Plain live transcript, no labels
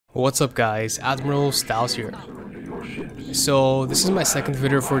What's up guys, Admiral Styles here. So this is my second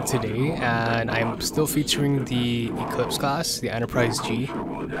video for today and I'm still featuring the Eclipse class, the Enterprise G.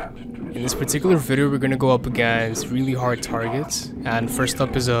 In this particular video we're going to go up against really hard targets, and first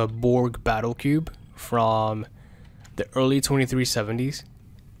up is a Borg battle cube from the early 2370s.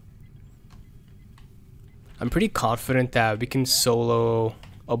 I'm pretty confident that we can solo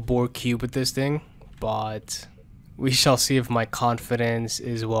a Borg cube with this thing, but we shall see if my confidence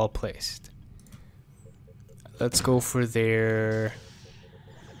is well placed. Let's go for their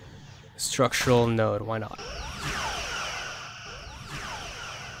structural node, why not?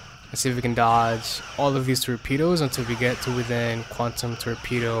 Let's see if we can dodge all of these torpedoes until we get to within quantum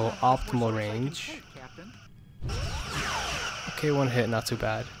torpedo optimal range. Okay, one hit, not too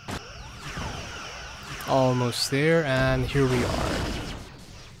bad. Almost there, and here we are.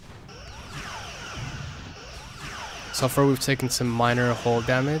 So far we've taken some minor hull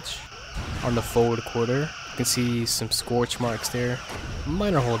damage on the forward quarter. You can see some scorch marks there.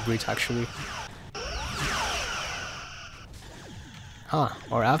 Minor hull breach actually. Huh,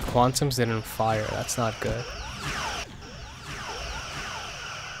 our aft quantums didn't fire, that's not good.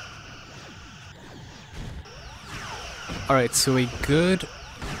 Alright, so a good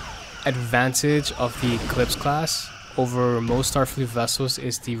advantage of the Eclipse class over most Starfleet vessels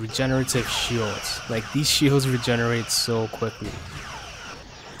is the regenerative shields. Like, these shields regenerate so quickly.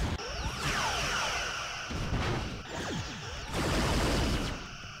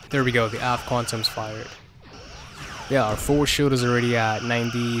 There we go, the aft quantum's fired. Yeah, our forward shield is already at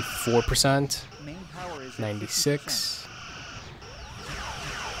 94%, 96,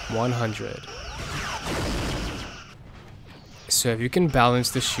 100. So if you can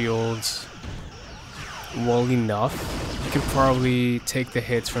balance the shields well enough, you can probably take the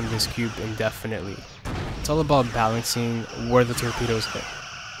hits from this cube indefinitely. It's all about balancing where the torpedoes hit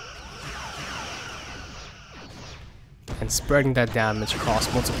and spreading that damage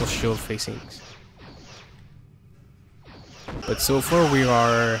across multiple shield facings. But so far we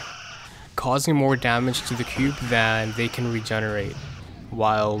are causing more damage to the cube than they can regenerate,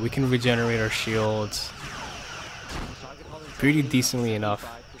 while we can regenerate our shields pretty decently enough.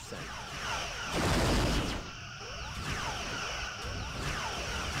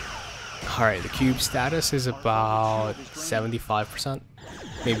 Alright, the cube status is about 75%,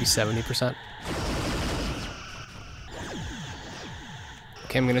 maybe 70%.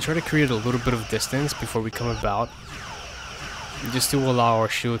 Okay, I'm gonna try to create a little bit of distance before we come about, just to allow our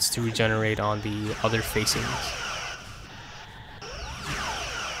shields to regenerate on the other facings.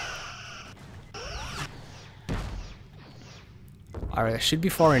 Alright, that should be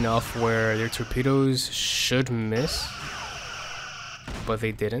far enough where their torpedoes should miss, but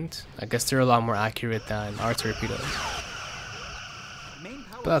they didn't. I guess they're a lot more accurate than our torpedoes,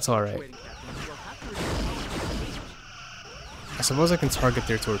 but that's alright. I suppose I can target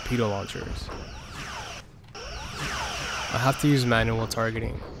their torpedo launchers. I have to use manual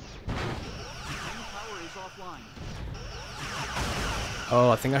targeting.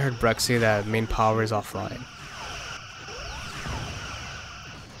 Oh, I think I heard Breck say that main power is offline.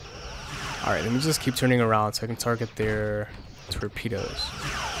 Alright, let me just keep turning around so I can target their torpedoes.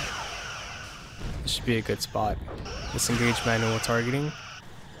 This should be a good spot. Disengage manual targeting.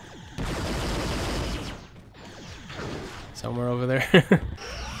 Somewhere over there.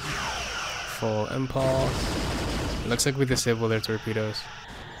 Full impulse. Looks like we disabled their torpedoes.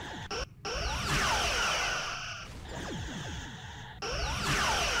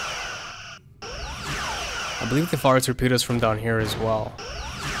 I believe they fire torpedoes from down here as well.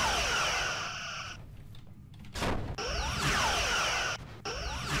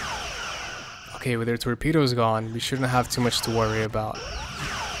 Okay, with their torpedoes gone, we shouldn't have too much to worry about.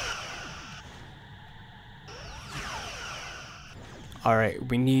 Alright,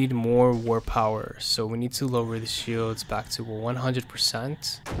 we need more warp power, so we need to lower the shields back to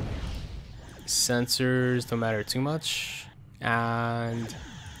 100%. Sensors don't matter too much, and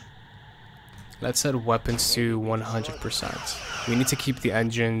let's set weapons to 100%. We need to keep the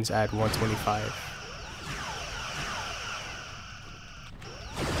engines at 125.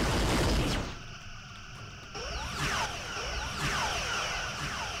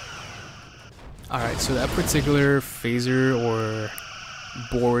 Alright, so that particular phaser or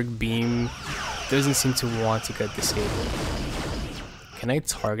Borg beam doesn't seem to want to get disabled. Can I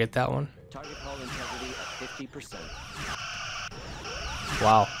target that one? Target hull integrity at 50%.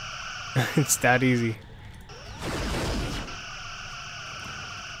 Wow. It's that easy.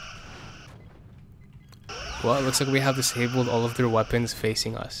 Well, it looks like we have disabled all of their weapons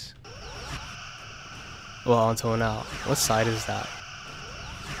facing us. Well, until now. What side is that?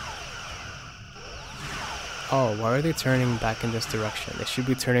 Oh, why are they turning back in this direction? They should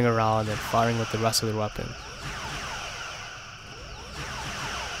be turning around and firing with the rest of their weapons.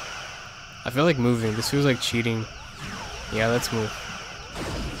 I feel like moving. This feels like cheating. Yeah, let's move.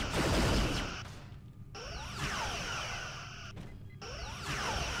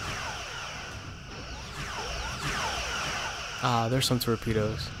 Ah, there's some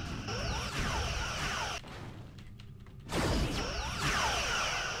torpedoes.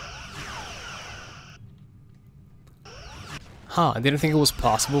 Huh, I didn't think it was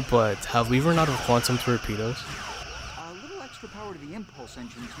possible, but have we run out of quantum torpedoes? A little extra power to the impulse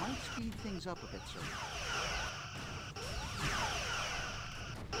engines might speed things up a bit, sir.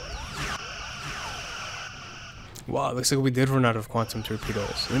 Wow, looks like we did run out of quantum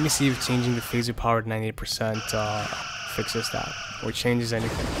torpedoes. Let me see if changing the phaser power to 98% fixes that, or changes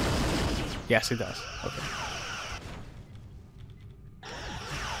anything. Yes, it does. Okay.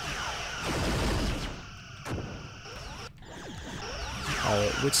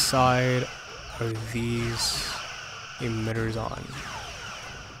 Alright, which side are these emitters on?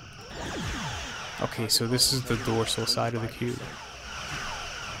 Okay, so this is the dorsal side of the cube.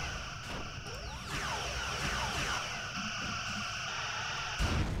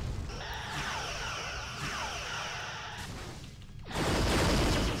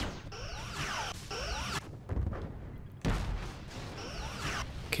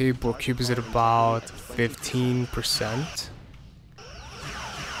 Okay, Borg cube is at about 15%.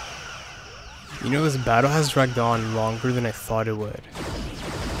 You know, this battle has dragged on longer than I thought it would.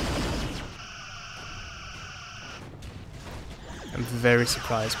 I'm very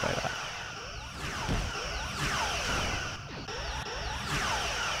surprised by that.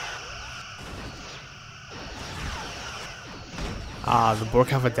 Ah, the Borg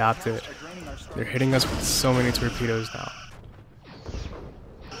have adapted. They're hitting us with so many torpedoes now.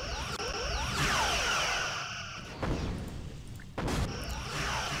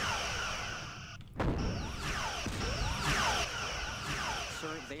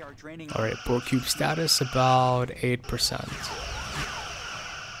 Alright, Borg cube status about 8%.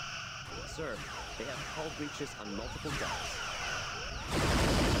 Sir, they have hull breaches on multiple decks.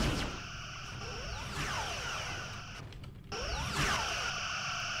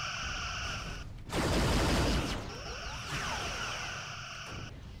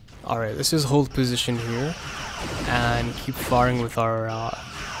 Alright, let's just hold position here and keep firing with our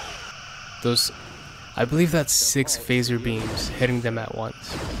those, I believe that's 6 phaser beams hitting them at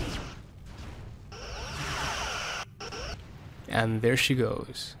once. And there she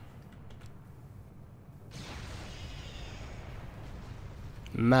goes.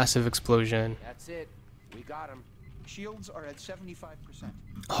 Massive explosion. That's it. We got him. Shields are at 75%.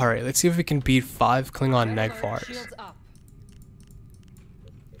 Alright, let's see if we can beat 5 Klingon Negh'vars.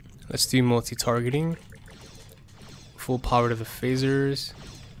 Let's do multi-targeting. Full power to the phasers.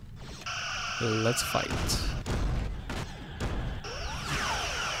 Let's fight.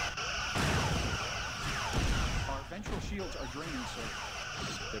 Our ventral shields are draining, sir.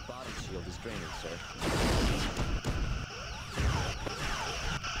 Their bottom shield is draining, sir.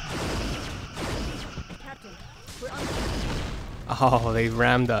 Captain, we're on. Oh, they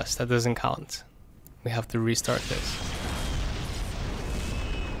rammed us. That doesn't count. We have to restart this.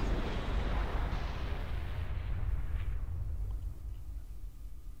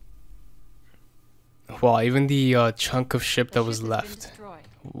 Wow, even the chunk of ship that was left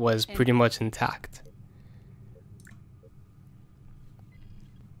was pretty much intact.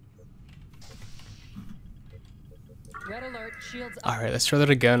 Red alert, shields up. Alright, let's try that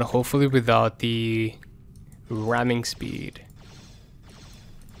again, hopefully without the ramming speed.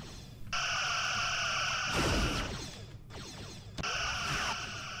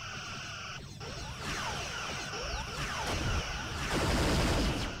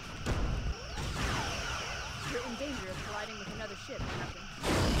 We're in danger of colliding with another ship, Captain.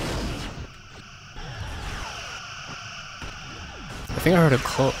 I think I heard a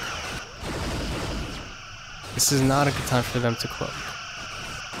cloak. This is not a good time for them to cloak.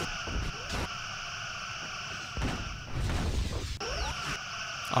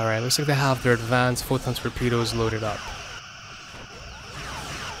 Alright, looks like they have their advanced photon torpedoes loaded up.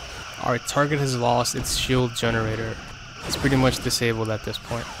 Our target has lost its shield generator. It's pretty much disabled at this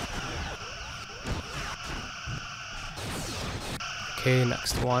point. Okay,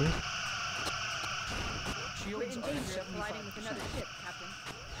 next one. We're in Shields are danger at of colliding with another 75%. ship, Captain.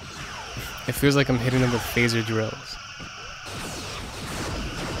 It feels like I'm hitting them with phaser drills.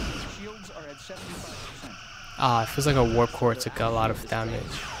 Shields are at 75%. Ah, it feels like a warp core took a lot of damage.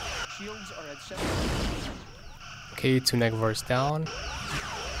 Shields are at 75%. Okay, 2 Negh'vars down.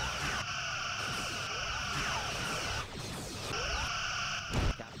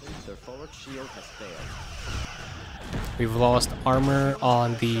 shield has failed. We've lost armor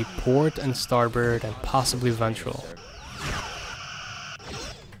on the port and starboard and possibly ventral.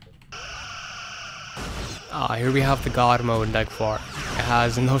 Ah, here we have the god mode Negh'var. It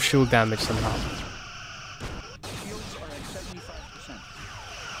has no shield damage somehow. Shields are at 75%.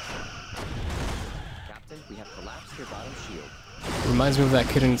 Captain, we have collapsed your bottom shield. Reminds me of that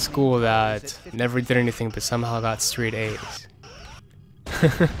kid in school that never did anything but somehow got straight A's.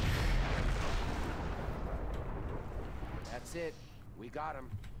 That's it. We got him.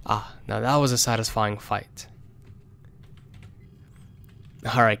 Ah, now that was a satisfying fight.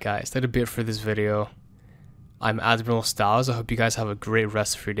 Alright guys, that's a bit for this video. I'm Admiral Styles. I hope you guys have a great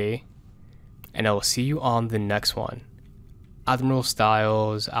rest of your day. And I will see you on the next one. Admiral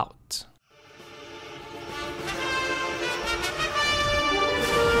Styles out.